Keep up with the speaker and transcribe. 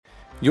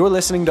You're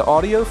listening to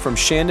audio from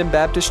Shandon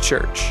Baptist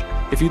Church.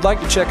 If you'd like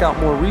to check out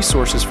more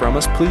resources from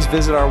us, please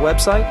visit our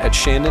website at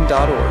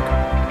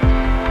shandon.org.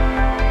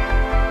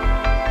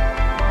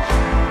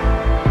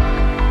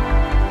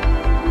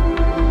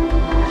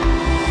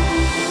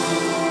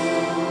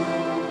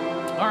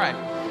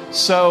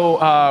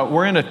 So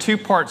we're in a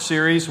two-part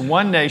series,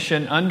 One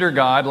Nation, Under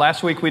God.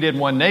 Last week we did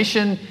One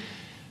Nation.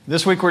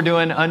 This week we're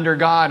doing Under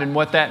God and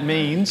what that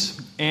means.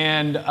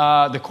 And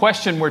the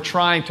question we're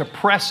trying to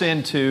press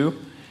into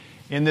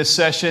in this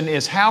session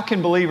is, how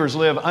can believers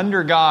live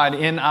under God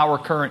in our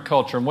current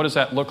culture? And what does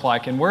that look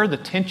like? And where are the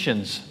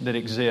tensions that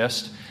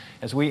exist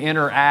as we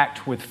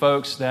interact with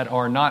folks that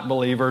are not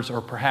believers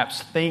or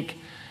perhaps think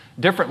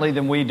differently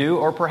than we do,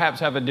 or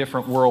perhaps have a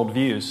different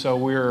worldview? So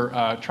we're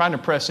trying to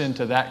press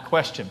into that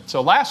question.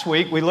 So last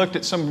week we looked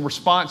at some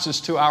responses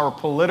to our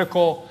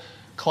political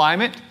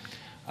climate.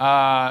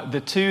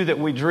 The two that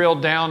we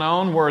drilled down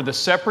on were the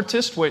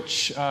separatists,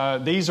 which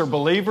these are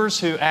believers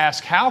who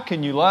ask, how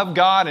can you love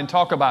God and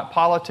talk about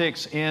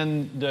politics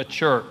in the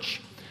church?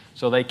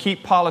 So they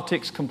keep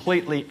politics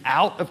completely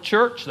out of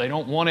church. They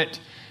don't want it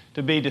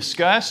to be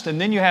discussed.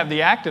 And then you have the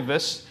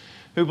activists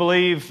who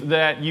believe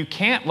that you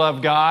can't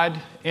love God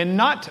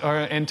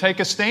and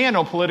take a stand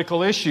on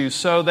political issues.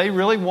 So they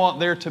really want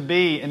there to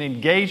be an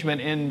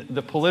engagement in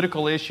the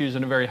political issues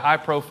in a very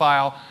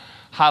high-profile,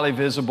 highly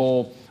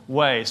visible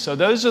way. So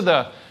those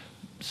are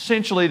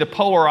essentially the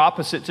polar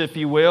opposites, if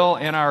you will,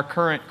 in our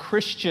current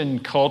Christian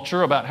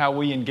culture about how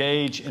we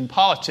engage in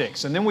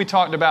politics. And then we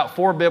talked about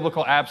 4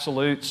 biblical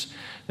absolutes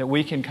that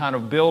we can kind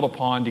of build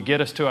upon to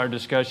get us to our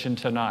discussion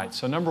tonight.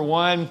 So number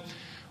 1,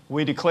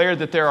 we declared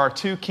that there are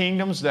 2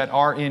 kingdoms that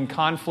are in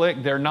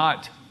conflict. They're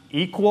not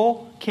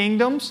equal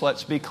kingdoms.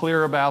 Let's be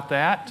clear about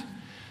that.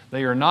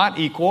 They are not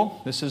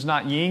equal. This is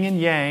not yin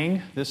and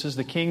yang. This is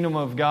the kingdom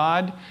of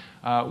God,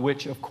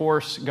 which, of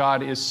course,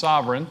 God is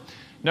sovereign.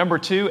 Number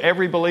 2,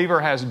 every believer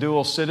has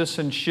dual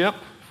citizenship.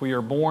 If we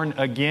are born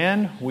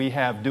again, we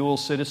have dual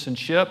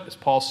citizenship. As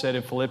Paul said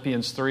in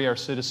Philippians 3, our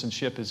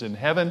citizenship is in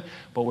heaven,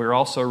 but we're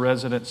also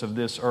residents of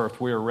this earth.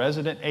 We are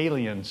resident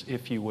aliens,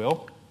 if you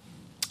will.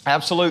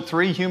 Absolute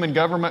 3, human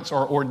governments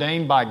are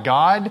ordained by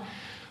God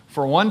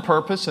for one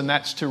purpose, and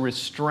that's to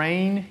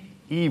restrain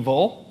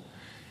evil,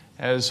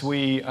 as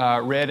we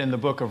read in the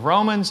book of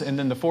Romans. And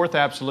then the 4th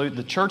absolute,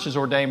 the church is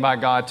ordained by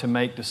God to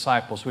make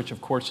disciples, which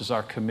of course is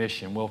our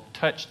commission. We'll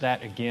touch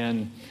that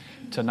again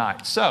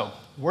tonight. So,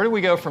 where do we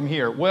go from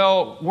here?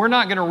 Well, we're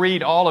not going to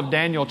read all of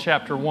Daniel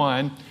chapter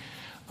 1,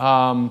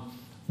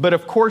 but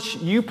of course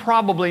you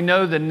probably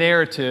know the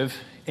narrative.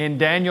 In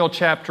Daniel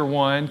chapter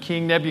 1,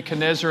 King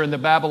Nebuchadnezzar and the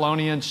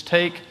Babylonians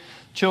take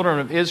children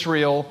of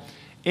Israel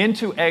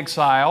into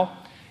exile,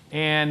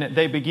 and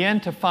they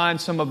begin to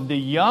find some of the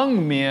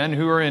young men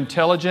who are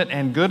intelligent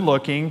and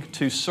good-looking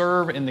to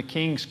serve in the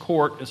king's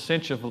court,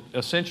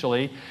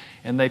 essentially.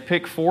 And they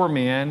pick 4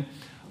 men,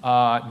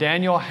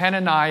 Daniel,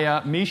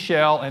 Hananiah,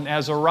 Mishael, and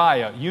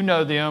Azariah. You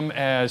know them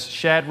as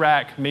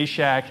Shadrach,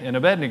 Meshach, and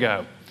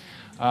Abednego.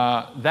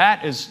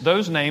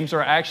 Those names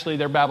are actually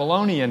their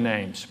Babylonian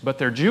names, but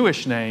their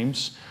Jewish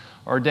names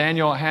are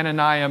Daniel,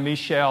 Hananiah,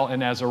 Mishael,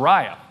 and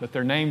Azariah. But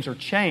their names are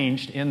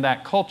changed in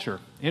that culture.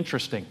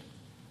 Interesting.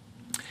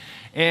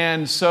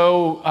 And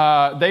so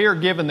they are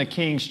given the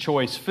king's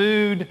choice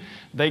food.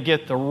 They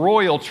get the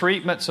royal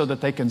treatment so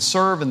that they can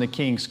serve in the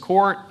king's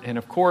court. And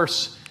of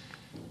course,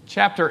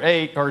 chapter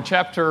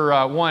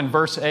 1,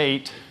 verse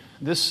 8,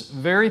 this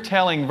very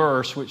telling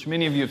verse, which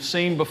many of you have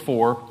seen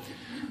before,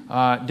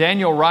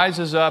 Daniel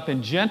rises up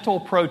in gentle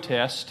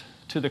protest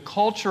to the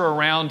culture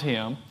around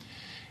him.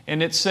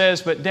 And it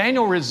says, but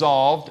Daniel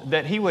resolved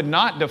that he would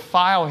not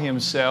defile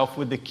himself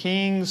with the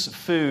king's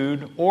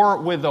food or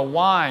with the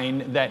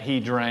wine that he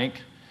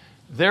drank.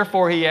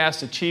 Therefore he asked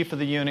the chief of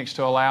the eunuchs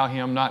to allow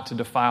him not to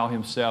defile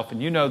himself.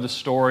 And you know the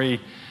story.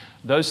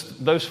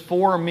 Those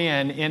 4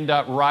 men end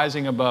up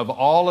rising above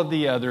all of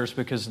the others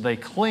because they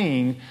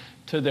cling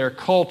to their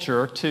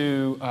culture,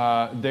 to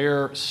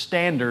their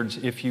standards,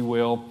 if you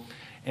will.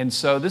 And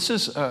so this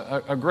is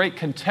a great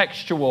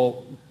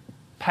contextual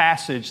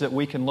passage that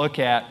we can look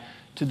at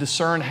to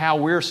discern how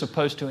we're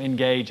supposed to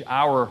engage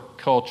our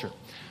culture.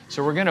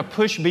 So we're going to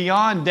push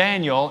beyond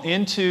Daniel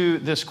into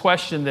this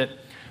question that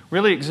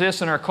really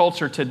exists in our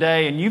culture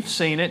today, and you've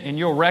seen it and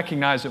you'll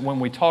recognize it when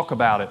we talk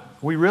about it.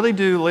 We really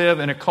do live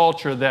in a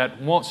culture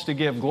that wants to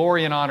give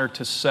glory and honor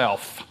to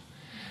self.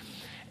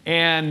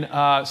 And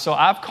so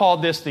I've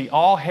called this the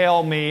all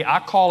hail me. I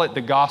call it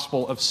the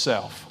gospel of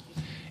self.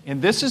 And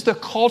this is the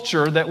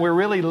culture that we're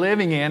really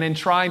living in and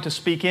trying to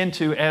speak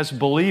into as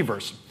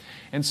believers.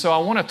 And so I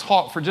want to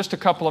talk for just a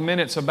couple of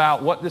minutes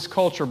about what this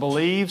culture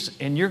believes,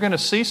 and you're going to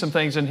see some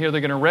things in here that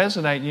are going to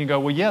resonate, and you go,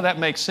 well, yeah, that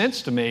makes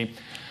sense to me.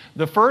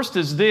 The first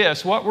is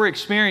this: what we're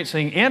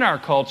experiencing in our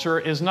culture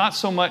is not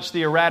so much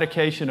the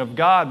eradication of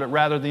God, but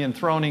rather the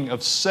enthroning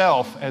of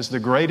self as the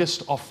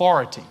greatest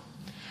authority.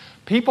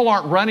 People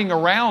aren't running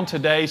around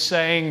today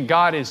saying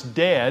God is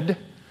dead,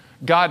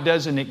 God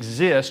doesn't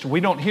exist. We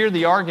don't hear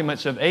the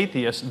arguments of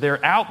atheists.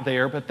 They're out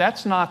there, but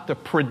that's not the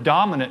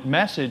predominant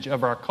message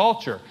of our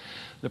culture.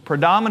 The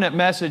predominant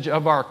message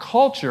of our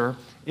culture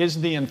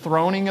is the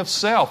enthroning of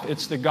self.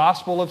 It's the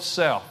gospel of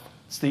self.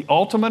 It's the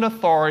ultimate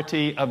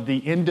authority of the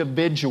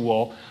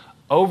individual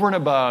over and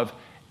above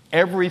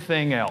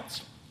everything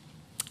else.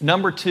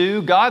 Number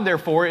two, God,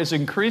 therefore, is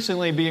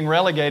increasingly being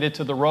relegated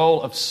to the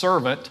role of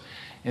servant,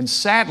 and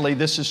sadly,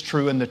 this is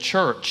true in the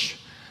church.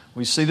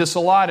 We see this a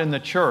lot in the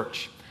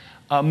church.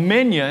 A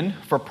minion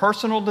for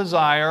personal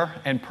desire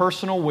and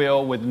personal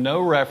will with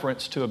no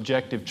reference to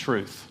objective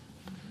truth.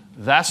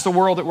 That's the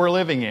world that we're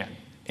living in.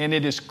 And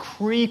it is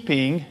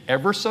creeping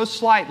ever so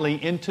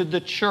slightly into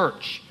the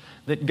church,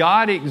 that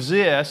God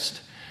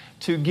exists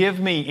to give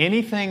me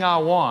anything I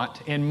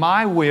want, and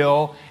my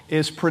will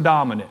is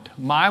predominant.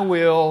 My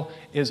will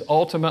is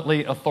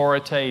ultimately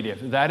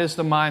authoritative. That is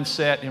the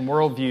mindset and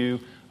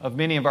worldview of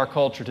many of our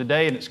culture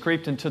today, and it's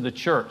creeped into the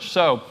church.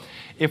 So,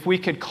 if we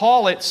could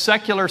call it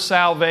secular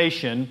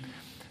salvation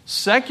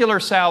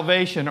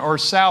or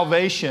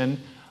salvation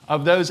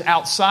of those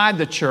outside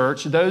the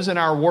church, those in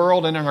our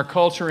world and in our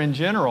culture in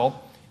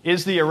general,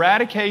 is the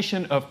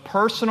eradication of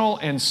personal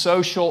and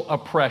social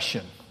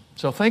oppression.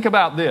 So think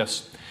about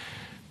this.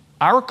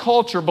 Our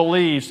culture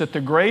believes that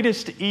the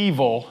greatest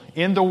evil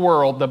in the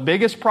world, the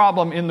biggest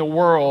problem in the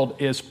world,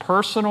 is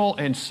personal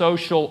and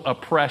social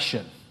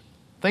oppression.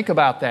 Think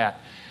about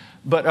that.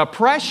 But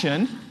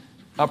oppression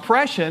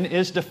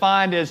is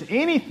defined as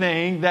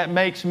anything that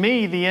makes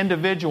me, the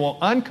individual,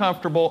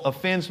 uncomfortable,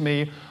 offends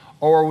me,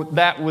 or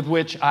that with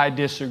which I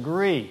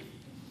disagree.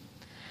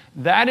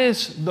 That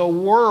is the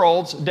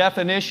world's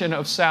definition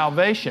of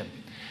salvation.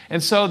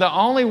 And so the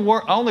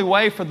only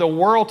way for the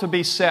world to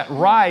be set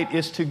right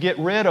is to get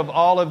rid of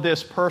all of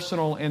this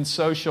personal and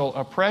social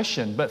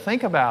oppression. But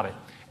think about it.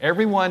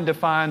 Everyone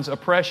defines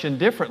oppression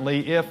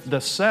differently if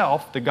the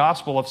self, the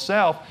gospel of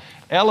self,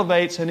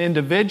 elevates an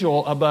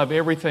individual above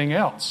everything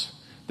else.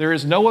 There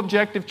is no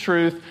objective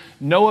truth,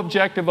 no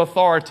objective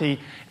authority,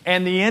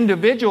 and the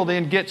individual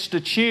then gets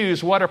to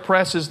choose what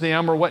oppresses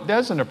them or what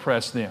doesn't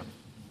oppress them.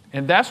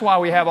 And that's why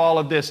we have all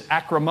of this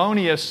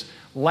acrimonious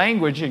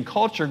language and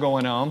culture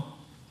going on.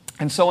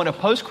 And so in a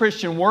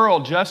post-Christian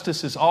world,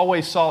 justice is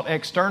always sought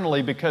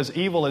externally because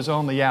evil is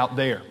only out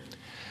there.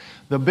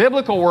 The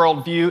biblical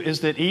worldview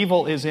is that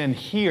evil is in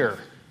here.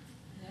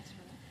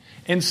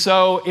 And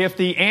so if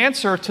the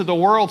answer to the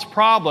world's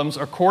problems,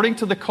 according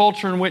to the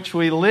culture in which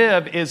we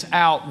live, is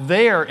out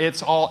there,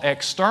 it's all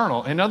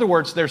external. In other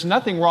words, there's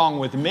nothing wrong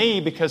with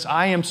me because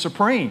I am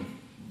supreme.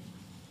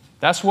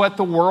 That's what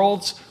the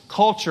world's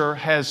culture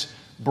has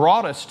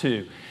brought us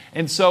to.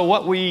 And so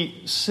what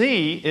we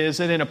see is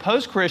that in a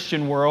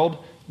post-Christian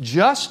world,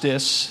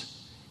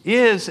 justice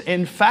is,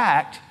 in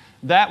fact,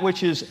 that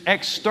which is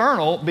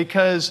external,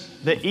 because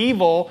the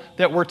evil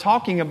that we're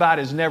talking about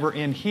is never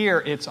in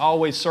here. It's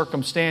always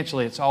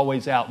circumstantially. It's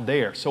always out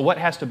there. So what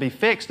has to be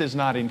fixed is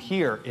not in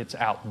here. It's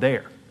out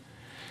there.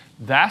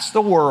 That's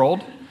the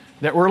world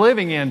that we're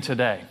living in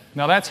today.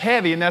 Now that's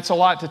heavy and that's a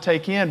lot to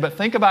take in, but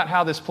think about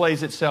how this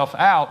plays itself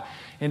out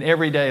in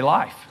everyday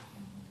life.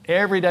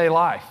 Everyday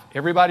life.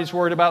 Everybody's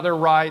worried about their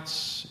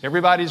rights.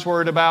 Everybody's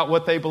worried about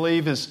what they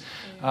believe is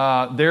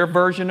their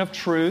version of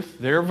truth,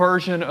 their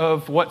version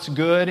of what's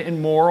good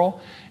and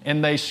moral,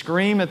 and they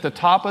scream at the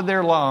top of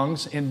their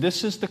lungs, and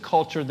this is the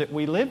culture that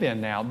we live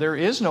in now. There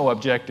is no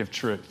objective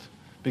truth,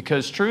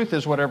 because truth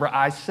is whatever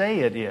I say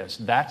it is.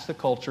 That's the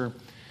culture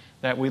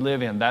that we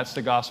live in. That's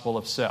the gospel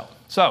of self.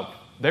 So,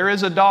 there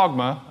is a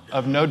dogma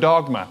of no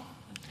dogma.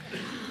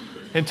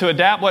 And to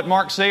adapt what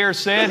Mark Sayers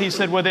said, he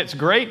said, with its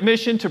great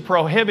mission to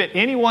prohibit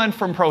anyone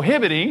from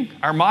prohibiting,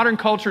 our modern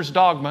culture's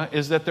dogma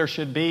is that there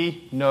should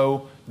be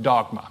no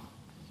dogma.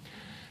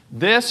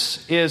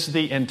 This is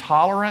the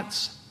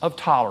intolerance of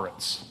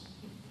tolerance.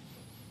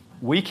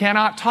 We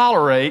cannot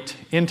tolerate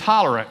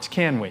intolerance,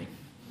 can we?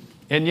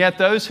 And yet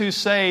those who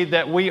say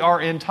that we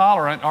are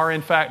intolerant are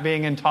in fact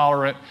being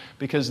intolerant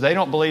because they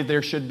don't believe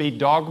there should be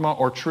dogma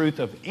or truth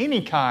of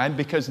any kind,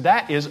 because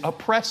that is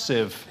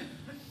oppressive.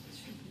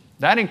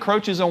 That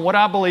encroaches on what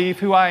I believe,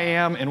 who I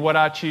am, and what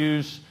I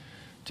choose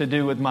to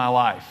do with my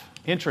life.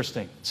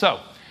 Interesting. So,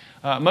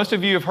 most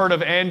of you have heard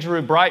of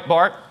Andrew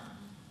Breitbart.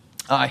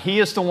 He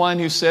is the one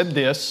who said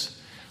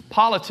this: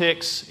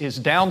 politics is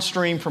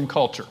downstream from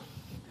culture.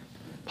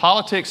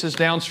 Politics is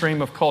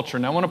downstream of culture.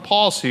 Now I want to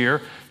pause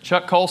here.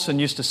 Chuck Colson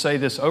used to say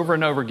this over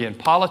and over again.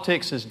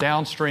 Politics is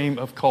downstream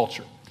of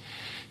culture.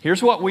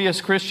 Here's what we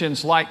as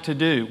Christians like to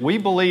do. We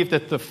believe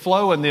that the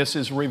flow in this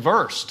is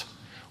reversed.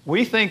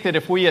 We think that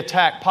if we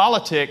attack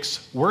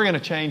politics, we're going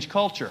to change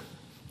culture.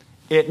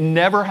 It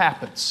never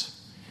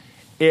happens.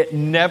 It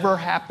never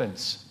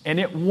happens. And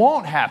it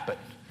won't happen,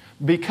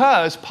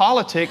 because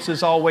politics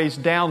is always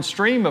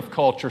downstream of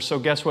culture. So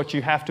guess what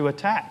you have to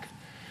attack?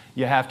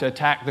 You have to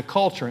attack the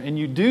culture. And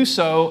you do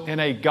so in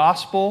a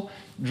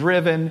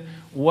gospel-driven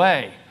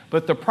way.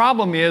 But the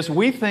problem is,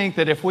 we think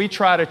that if we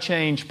try to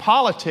change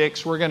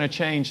politics, we're going to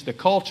change the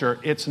culture.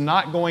 It's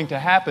not going to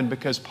happen,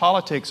 because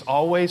politics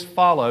always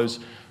follows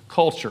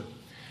culture.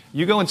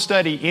 You go and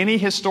study any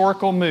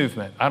historical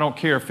movement. I don't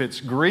care if it's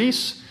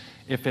Greece,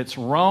 if it's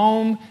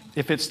Rome,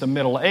 if it's the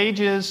Middle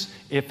Ages,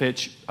 if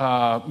it's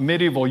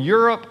medieval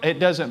Europe, it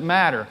doesn't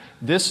matter.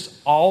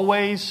 This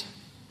always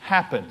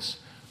happens.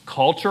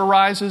 Culture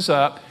rises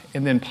up,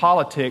 and then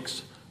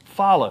politics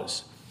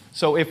follows.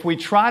 So if we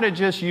try to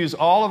just use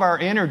all of our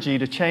energy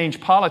to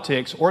change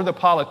politics or the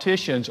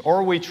politicians,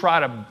 or we try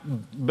to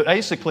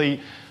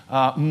basically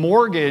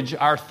mortgage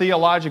our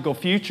theological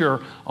future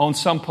on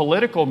some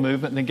political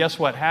movement, then guess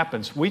what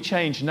happens? We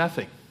change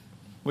nothing.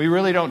 We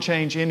really don't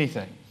change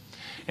anything.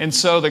 And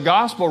so the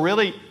gospel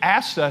really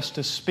asks us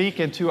to speak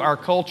into our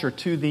culture,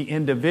 to the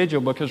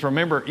individual, because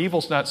remember,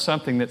 evil's not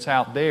something that's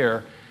out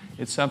there.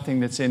 It's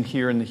something that's in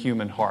here in the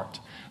human heart.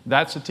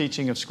 That's the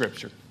teaching of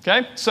Scripture.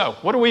 Okay? So,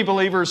 what do we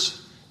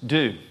believers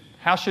do?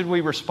 How should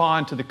we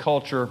respond to the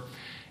culture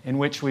in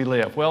which we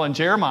live? Well, in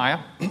Jeremiah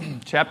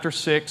chapter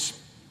 6,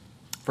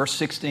 verse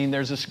 16,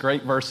 there's this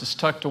great verse that's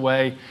tucked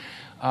away,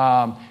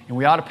 and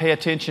we ought to pay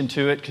attention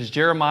to it because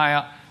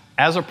Jeremiah,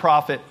 as a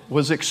prophet,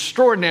 was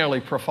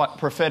extraordinarily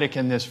prophetic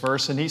in this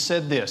verse, and he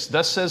said this,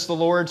 "Thus says the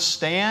Lord,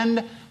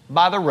 stand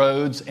by the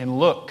roads and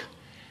look.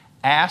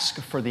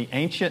 Ask for the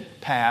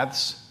ancient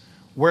paths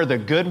where the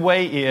good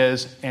way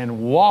is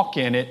and walk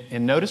in it."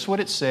 And notice what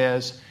it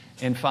says,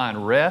 "and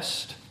find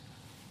rest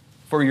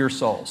for your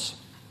souls."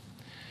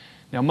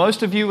 Now,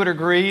 most of you would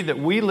agree that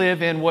we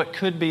live in what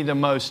could be the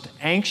most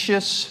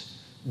anxious,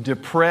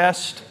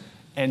 depressed,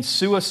 and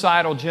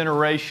suicidal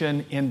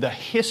generation in the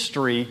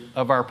history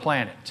of our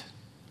planet.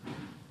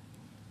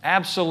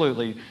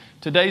 Absolutely.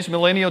 Today's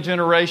millennial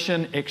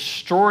generation,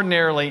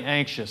 extraordinarily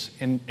anxious.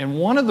 And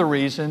one of the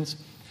reasons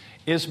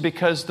is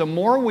because the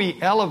more we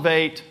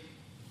elevate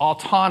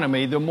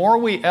autonomy, the more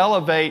we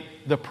elevate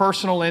the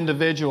personal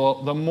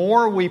individual, the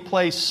more we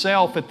place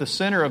self at the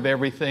center of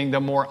everything,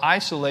 the more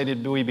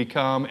isolated we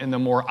become, and the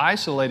more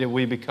isolated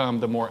we become,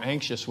 the more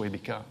anxious we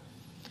become.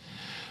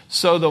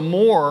 So the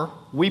more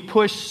we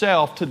push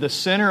self to the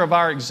center of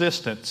our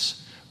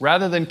existence,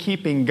 rather than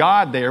keeping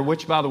God there,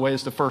 which, by the way,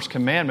 is the first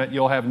commandment,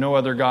 you'll have no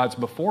other gods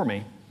before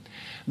me,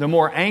 the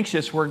more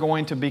anxious we're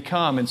going to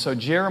become. And so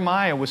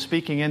Jeremiah was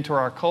speaking into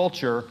our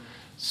culture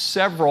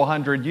several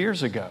hundred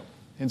years ago.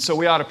 And so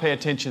we ought to pay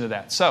attention to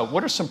that. So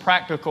what are some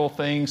practical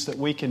things that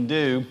we can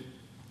do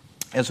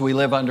as we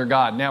live under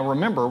God? Now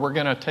remember, we're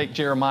going to take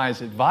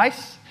Jeremiah's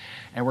advice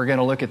and we're going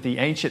to look at the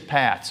ancient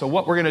path. So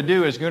what we're going to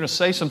do is we're going to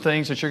say some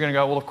things that you're going to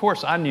go, well, of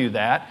course, I knew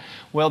that.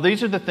 Well,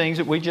 these are the things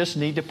that we just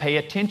need to pay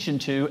attention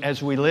to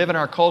as we live in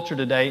our culture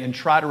today and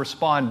try to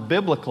respond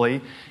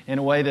biblically in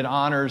a way that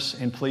honors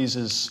and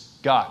pleases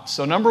God.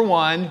 So number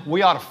one,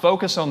 we ought to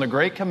focus on the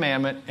Great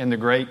Commandment and the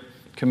Great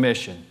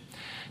Commission.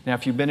 Now,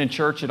 if you've been in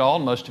church at all,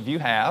 and most of you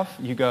have,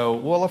 you go,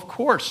 well, of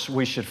course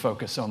we should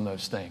focus on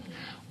those things.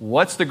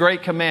 What's the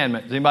Great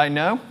Commandment? Does anybody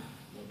know?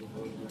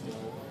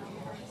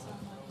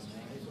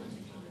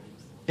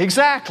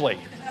 Exactly.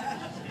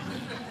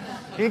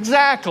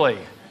 Exactly.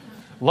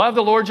 Love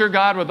the Lord your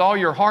God with all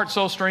your heart,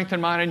 soul, strength,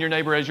 and mind, and your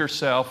neighbor as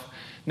yourself.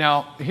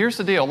 Now, here's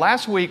the deal.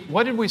 Last week,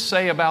 what did we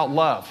say about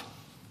love?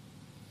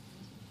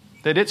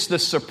 That it's the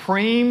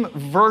supreme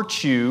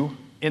virtue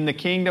in the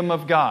kingdom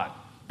of God.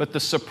 But the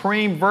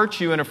supreme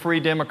virtue in a free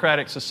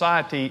democratic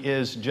society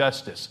is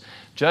justice.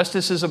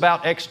 Justice is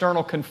about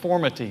external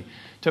conformity,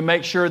 to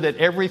make sure that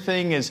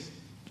everything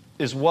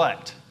is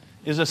what?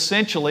 Is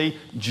essentially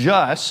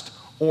just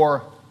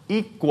or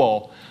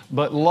equal.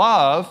 But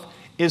love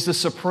is the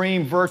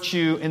supreme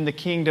virtue in the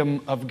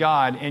kingdom of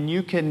God. And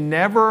you can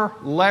never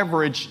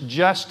leverage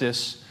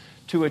justice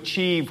to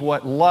achieve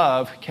what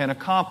love can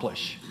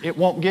accomplish. It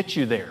won't get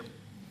you there.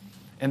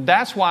 And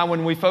that's why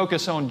when we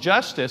focus on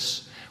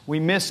justice, we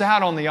miss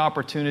out on the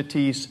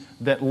opportunities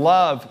that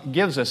love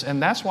gives us.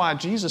 And that's why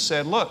Jesus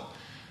said, look,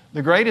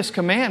 the greatest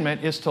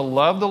commandment is to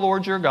love the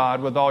Lord your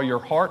God with all your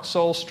heart,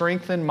 soul,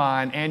 strength, and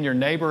mind, and your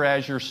neighbor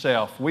as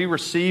yourself. We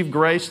receive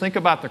grace. Think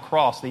about the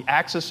cross, the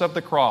axis of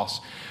the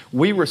cross.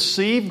 We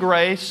receive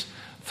grace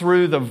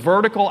through the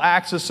vertical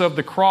axis of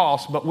the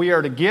cross, but we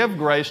are to give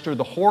grace through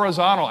the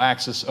horizontal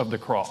axis of the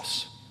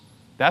cross.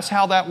 That's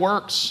how that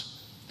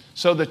works.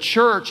 So the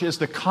church is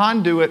the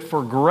conduit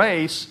for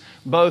grace,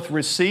 both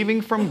receiving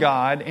from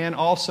God and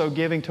also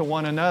giving to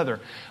one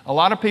another. A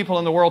lot of people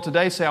in the world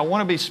today say, I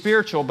want to be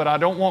spiritual, but I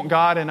don't want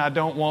God and I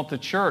don't want the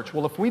church.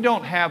 Well, if we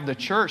don't have the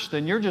church,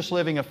 then you're just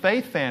living a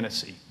faith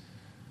fantasy.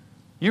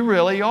 You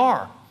really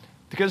are.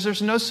 Because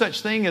there's no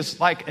such thing as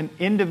like an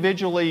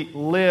individually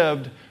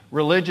lived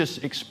religious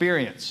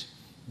experience.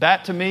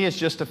 That to me is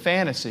just a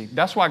fantasy.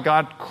 That's why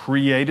God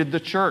created the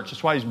church.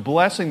 That's why He's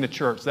blessing the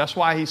church. That's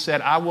why He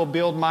said, I will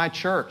build my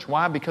church.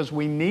 Why? Because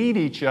we need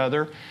each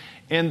other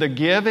in the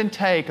give and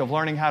take of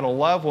learning how to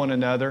love one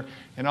another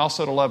and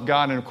also to love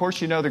God. And of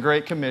course, you know the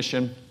Great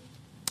Commission,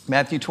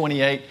 Matthew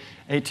 28,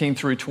 18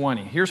 through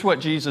 20. Here's what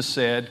Jesus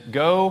said,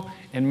 go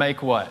and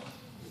make what?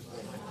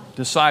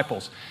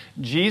 Disciples.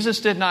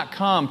 Jesus did not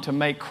come to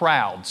make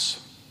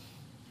crowds.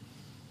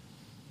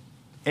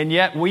 And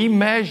yet we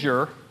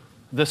measure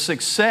the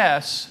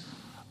success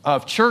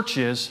of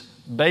churches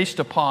based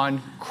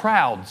upon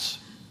crowds.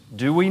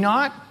 Do we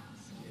not?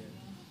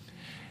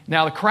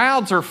 Now the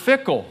crowds are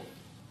fickle.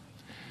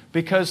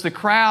 because the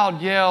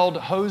crowd yelled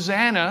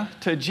Hosanna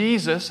to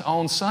Jesus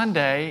on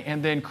Sunday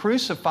and then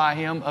crucify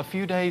Him a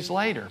few days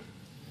later.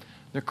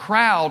 The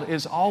crowd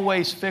is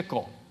always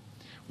fickle.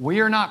 We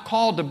are not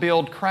called to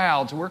build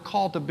crowds. We're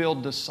called to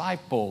build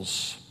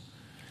disciples.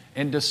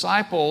 And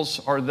disciples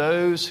are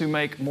those who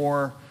make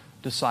more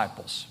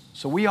disciples.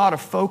 So we ought to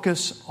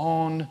focus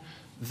on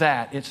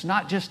that. It's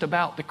not just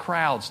about the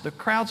crowds. The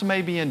crowds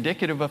may be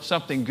indicative of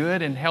something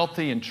good and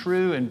healthy and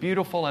true and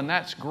beautiful, and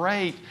that's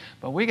great.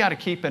 But we got to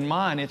keep in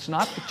mind, it's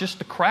not just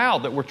the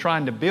crowd that we're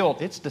trying to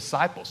build. It's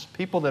disciples,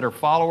 people that are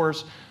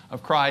followers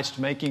of Christ,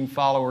 making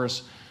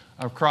followers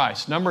of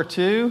Christ. Number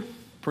 2,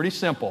 pretty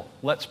simple.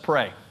 Let's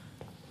pray.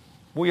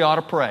 We ought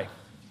to pray.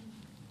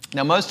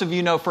 Now, most of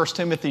you know 1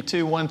 Timothy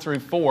 2, 1 through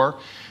 4,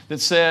 that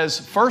says,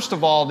 first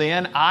of all,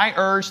 then, I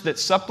urge that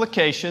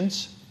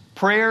supplications,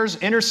 prayers,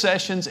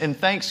 intercessions, and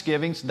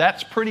thanksgivings,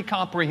 that's pretty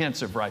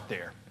comprehensive right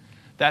there.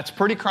 That's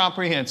pretty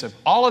comprehensive.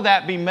 All of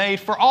that be made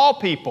for all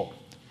people.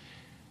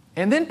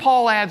 And then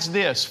Paul adds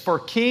this, for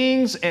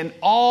kings and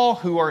all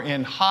who are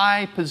in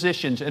high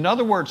positions. In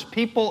other words,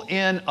 people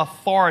in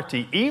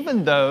authority,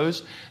 even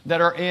those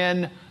that are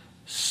in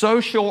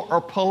social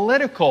or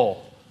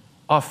political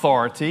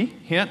authority,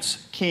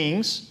 hence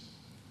kings.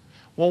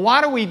 Well,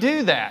 why do we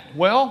do that?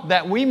 Well,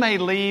 that we may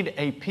lead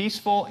a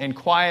peaceful and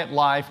quiet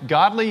life,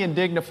 godly and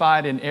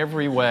dignified in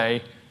every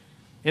way.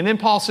 And then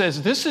Paul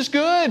says, this is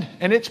good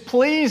and it's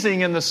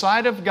pleasing in the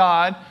sight of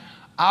God,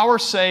 our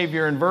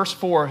Savior, in verse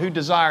 4, who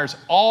desires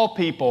all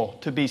people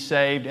to be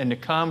saved and to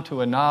come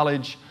to a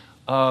knowledge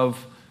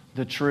of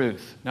the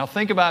truth. Now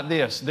think about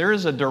this. There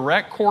is a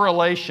direct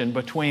correlation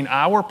between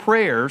our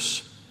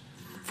prayers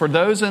for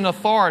those in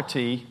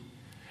authority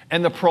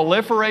and the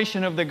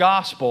proliferation of the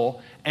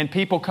gospel and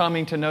people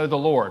coming to know the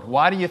Lord.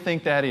 Why do you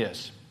think that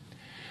is?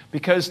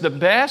 Because the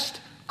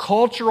best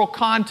cultural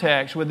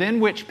context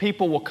within which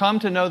people will come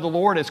to know the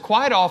Lord is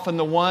quite often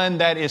the one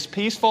that is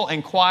peaceful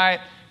and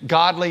quiet,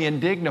 godly and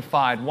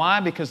dignified. Why?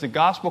 Because the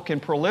gospel can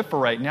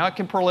proliferate. Now it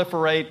can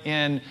proliferate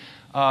in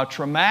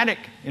traumatic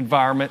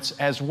environments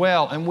as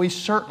well, and we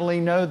certainly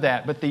know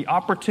that. But the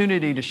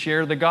opportunity to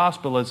share the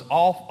gospel is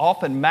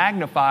often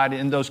magnified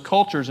in those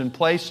cultures and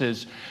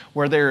places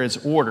where there is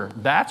order.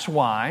 That's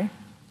why,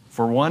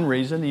 for one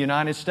reason, the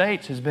United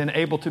States has been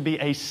able to be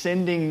a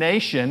sending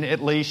nation,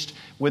 at least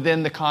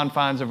within the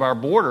confines of our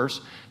borders,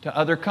 to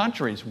other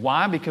countries.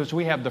 Why? Because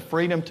we have the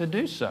freedom to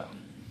do so.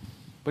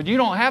 But you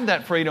don't have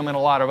that freedom in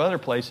a lot of other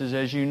places,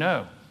 as you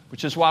know,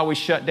 which is why we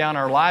shut down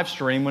our live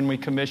stream when we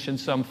commission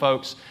some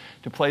folks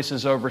to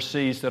places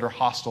overseas that are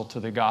hostile to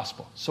the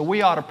gospel. So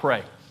we ought to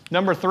pray.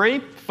 Number 3,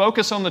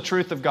 focus on the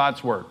truth of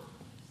God's Word.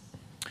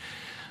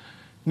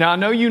 Now, I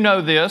know you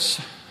know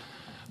this,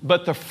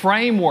 but the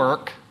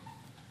framework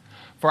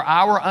for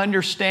our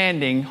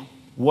understanding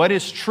what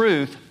is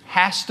truth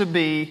has to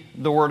be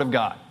the Word of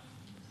God.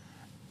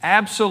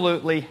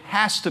 Absolutely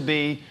has to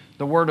be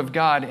the Word of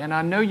God. And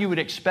I know you would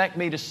expect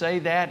me to say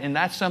that, and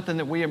that's something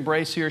that we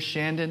embrace here at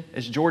Shandon.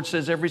 As George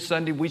says every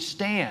Sunday, we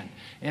stand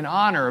in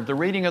honor of the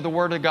reading of the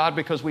Word of God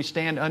because we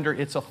stand under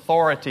its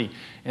authority,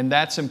 and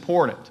that's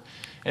important.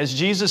 As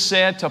Jesus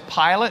said to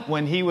Pilate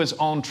when he was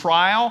on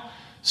trial,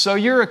 so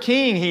you're a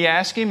king, he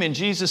asked him, and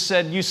Jesus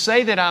said, you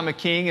say that I'm a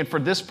king, and for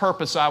this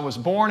purpose I was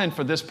born, and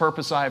for this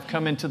purpose I have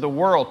come into the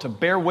world, to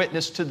bear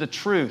witness to the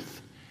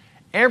truth.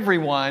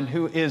 Everyone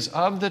who is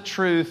of the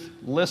truth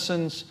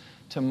listens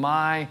to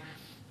my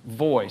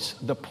voice.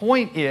 The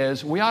point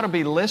is, we ought to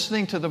be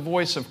listening to the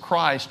voice of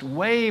Christ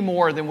way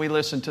more than we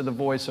listen to the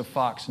voice of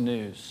Fox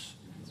News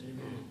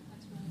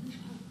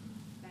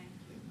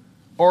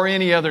or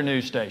any other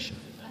news station.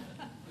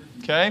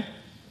 Okay?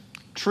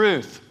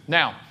 Truth.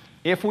 Now,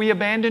 if we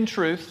abandon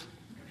truth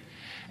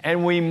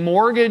and we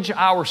mortgage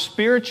our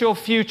spiritual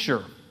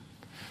future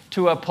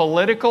to a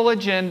political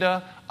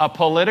agenda, a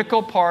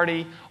political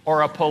party,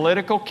 or a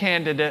political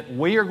candidate,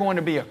 we are going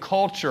to be a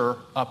culture,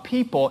 a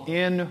people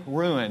in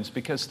ruins.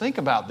 Because think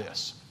about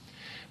this.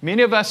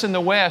 Many of us in the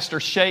West are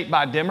shaped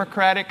by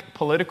democratic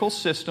political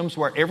systems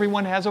where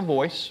everyone has a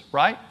voice,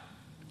 right?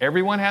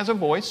 Everyone has a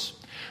voice.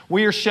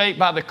 We are shaped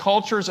by the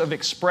cultures of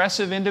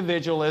expressive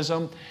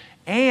individualism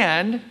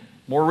and,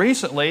 more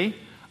recently,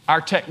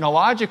 our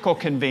technological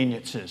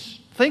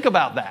conveniences. Think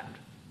about that.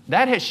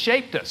 That has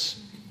shaped us.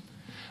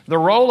 The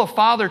role of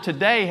father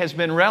today has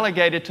been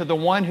relegated to the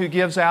one who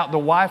gives out the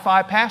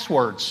Wi-Fi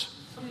passwords.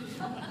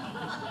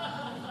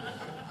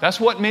 That's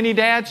what many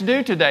dads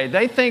do today.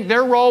 They think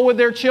their role with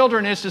their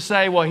children is to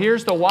say, well,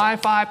 here's the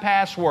Wi-Fi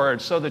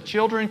password so the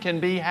children can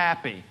be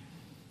happy.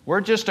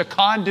 We're just a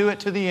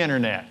conduit to the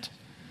internet.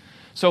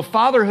 So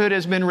fatherhood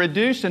has been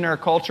reduced in our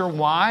culture.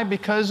 Why?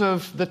 Because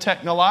of the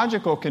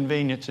technological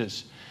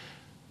conveniences.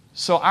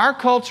 So our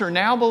culture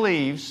now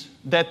believes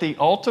that the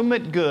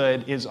ultimate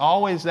good is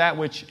always that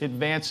which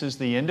advances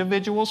the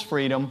individual's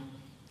freedom,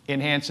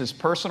 enhances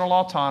personal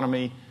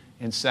autonomy,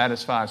 and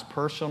satisfies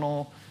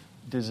personal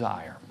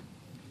desire.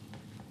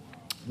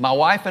 My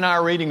wife and I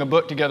are reading a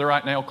book together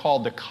right now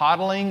called The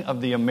Coddling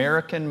of the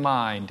American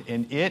Mind,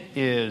 and it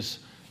is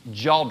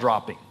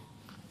jaw-dropping.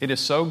 It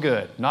is so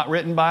good. Not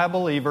written by a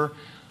believer,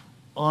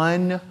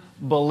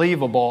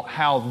 Unbelievable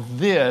how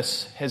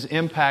this has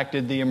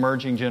impacted the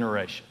emerging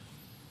generation.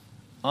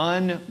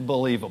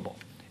 Unbelievable.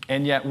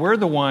 And yet we're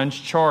the ones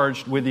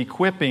charged with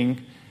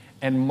equipping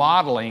and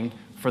modeling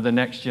for the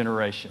next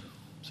generation.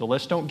 So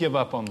let's don't give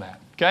up on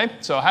that. Okay?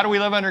 So how do we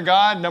live under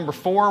God? Number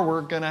 4,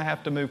 we're going to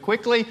have to move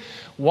quickly.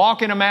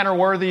 Walk in a manner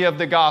worthy of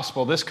the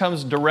gospel. This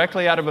comes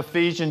directly out of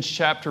Ephesians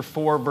chapter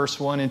 4, verse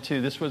 1 and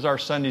 2. This was our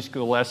Sunday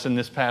school lesson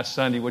this past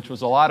Sunday, which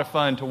was a lot of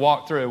fun to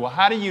walk through. Well,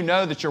 how do you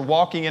know that you're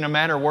walking in a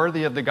manner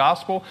worthy of the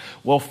gospel?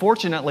 Well,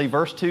 fortunately,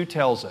 verse 2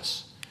 tells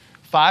us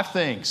 5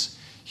 things: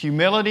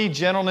 humility,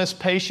 gentleness,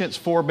 patience,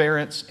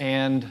 forbearance,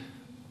 and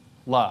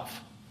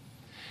love.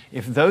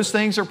 If those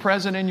things are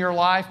present in your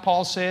life,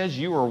 Paul says,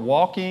 you are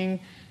walking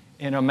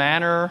in a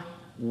manner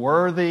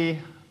worthy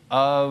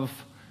of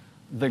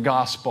the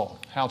gospel.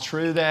 How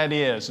true that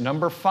is.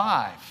 Number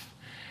 5,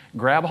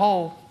 grab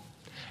hold.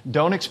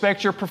 Don't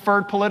expect your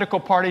preferred political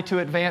party to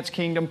advance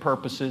kingdom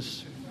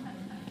purposes.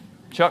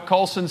 Chuck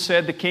Colson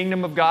said the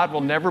kingdom of God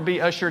will never be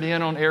ushered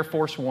in on Air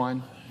Force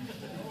One.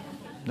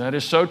 That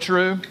is so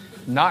true.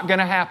 Not going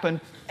to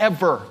happen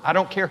ever. I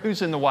don't care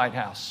who's in the White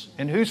House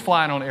and who's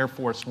flying on Air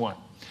Force One.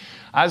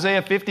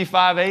 Isaiah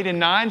 55, 8 and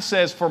 9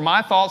 says, "For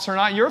my thoughts are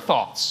not your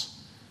thoughts,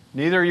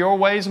 neither your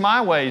ways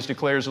my ways,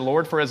 declares the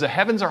Lord. For as the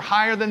heavens are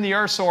higher than the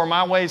earth, so are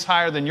my ways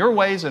higher than your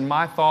ways, and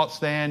my thoughts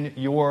than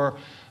your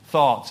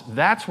thoughts."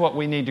 That's what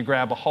we need to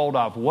grab a hold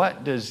of.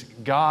 What does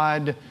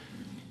God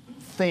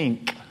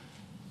think?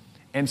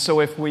 And so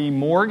if we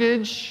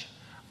mortgage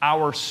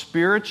our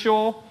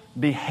spiritual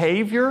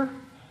behavior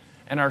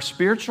and our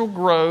spiritual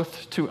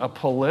growth to a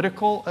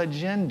political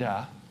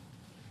agenda,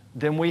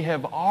 then we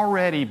have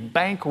already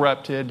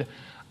bankrupted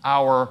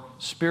our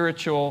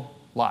spiritual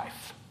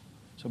life.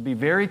 So be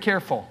very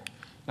careful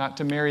not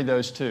to marry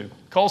those two.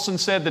 Colson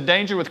said the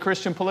danger with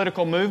Christian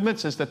political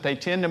movements is that they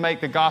tend to make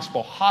the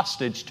gospel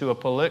hostage to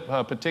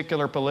a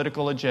particular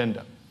political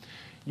agenda.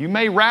 You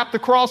may wrap the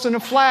cross in a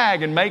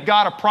flag and make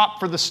God a prop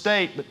for the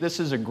state, but this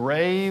is a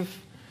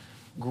grave,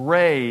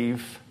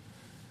 grave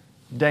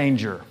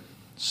danger.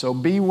 So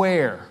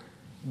beware.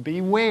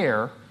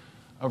 Beware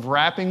of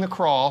wrapping the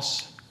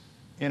cross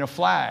in a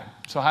flag.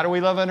 So how do we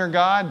live under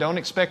God? Don't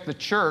expect the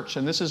church,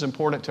 and this is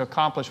important, to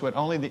accomplish what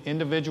only the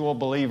individual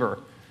believer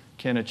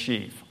can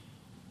achieve.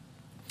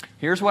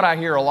 Here's what I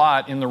hear a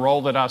lot in the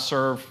role that I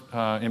serve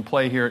and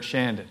play here at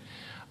Shandon.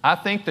 I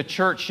think the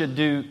church should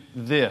do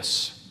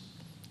this.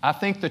 I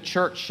think the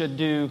church should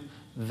do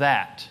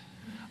that.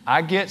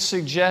 I get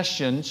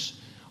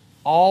suggestions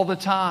all the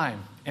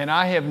time, and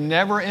I have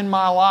never in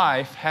my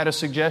life had a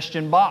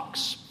suggestion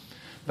box.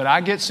 But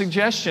I get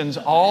suggestions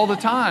all the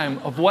time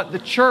of what the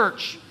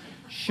church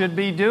should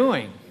be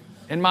doing.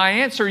 And my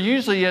answer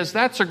usually is,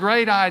 that's a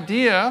great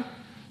idea.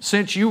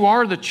 Since you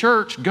are the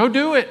church, go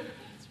do it.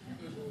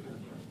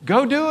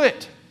 Go do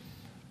it.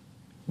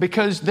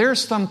 Because there's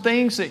some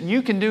things that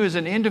you can do as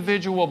an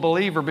individual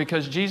believer,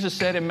 because Jesus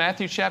said in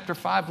Matthew chapter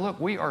 5, look,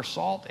 we are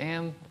salt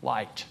and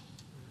light.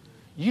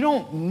 You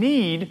don't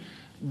need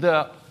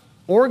the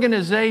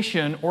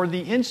organization or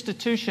the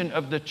institution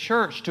of the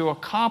church to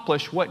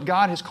accomplish what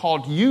God has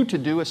called you to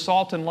do as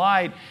salt and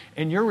light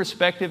in your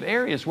respective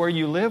areas where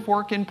you live,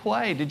 work, and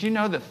play. Did you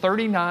know that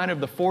 39 of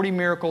the 40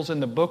 miracles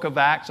in the book of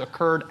Acts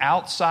occurred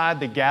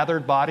outside the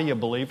gathered body of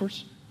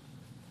believers?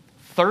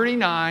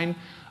 39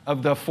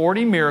 of the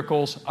 40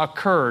 miracles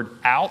occurred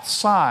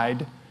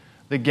outside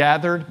the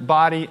gathered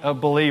body of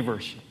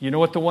believers. You know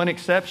what the one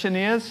exception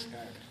is?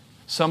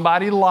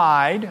 Somebody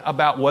lied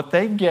about what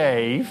they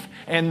gave,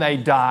 and they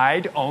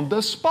died on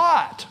the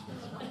spot.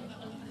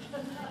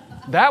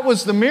 That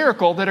was the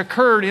miracle that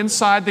occurred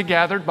inside the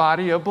gathered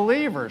body of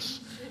believers.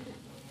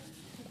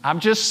 I'm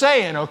just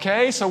saying,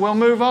 okay? So we'll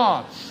move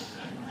on.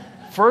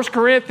 1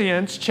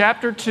 Corinthians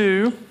chapter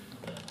 2,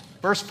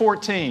 verse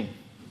 14.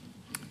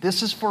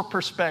 This is for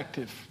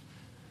perspective.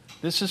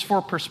 This is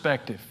for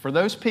perspective. For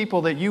those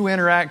people that you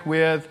interact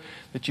with,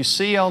 that you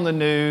see on the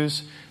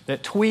news,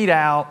 that tweet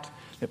out,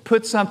 that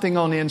put something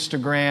on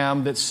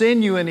Instagram, that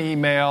send you an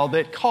email,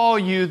 that call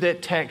you,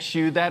 that text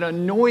you, that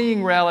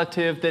annoying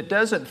relative that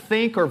doesn't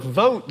think or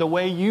vote the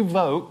way you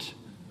vote.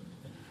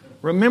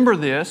 Remember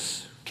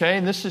this, okay?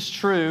 And this is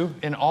true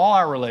in all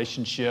our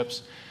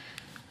relationships.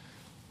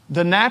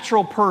 The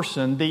natural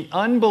person, the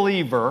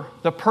unbeliever,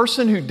 the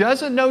person who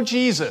doesn't know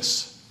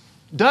Jesus,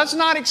 does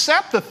not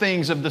accept the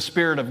things of the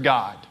Spirit of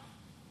God.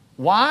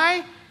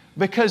 Why?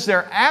 Because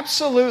they're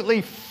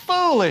absolutely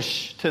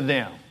foolish to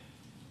them.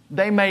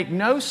 They make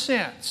no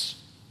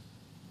sense.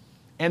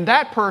 And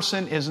that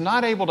person is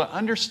not able to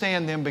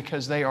understand them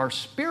because they are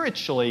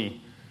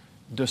spiritually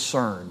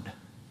discerned.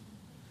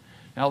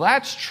 Now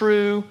that's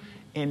true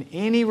in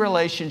any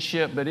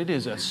relationship, but it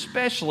is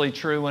especially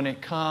true when it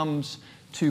comes